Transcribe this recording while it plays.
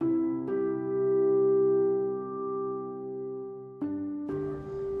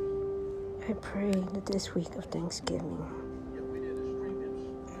I pray that this week of Thanksgiving,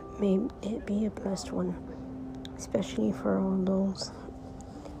 may it be a blessed one, especially for all those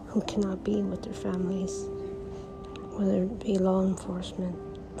who cannot be with their families, whether it be law enforcement,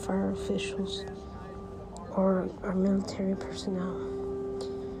 fire officials, or our military personnel.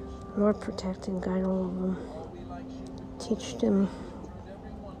 Lord, protect and guide all of them. Teach them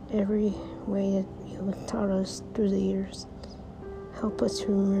every way that you have taught us through the years. Help us to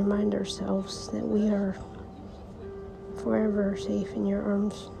remind ourselves that we are forever safe in your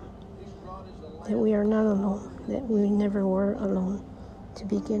arms, that we are not alone, that we never were alone to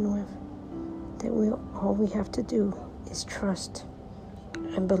begin with, that all we have to do is trust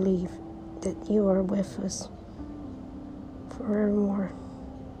and believe that you are with us forevermore.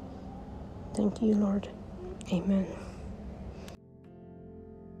 Thank you, Lord. Amen.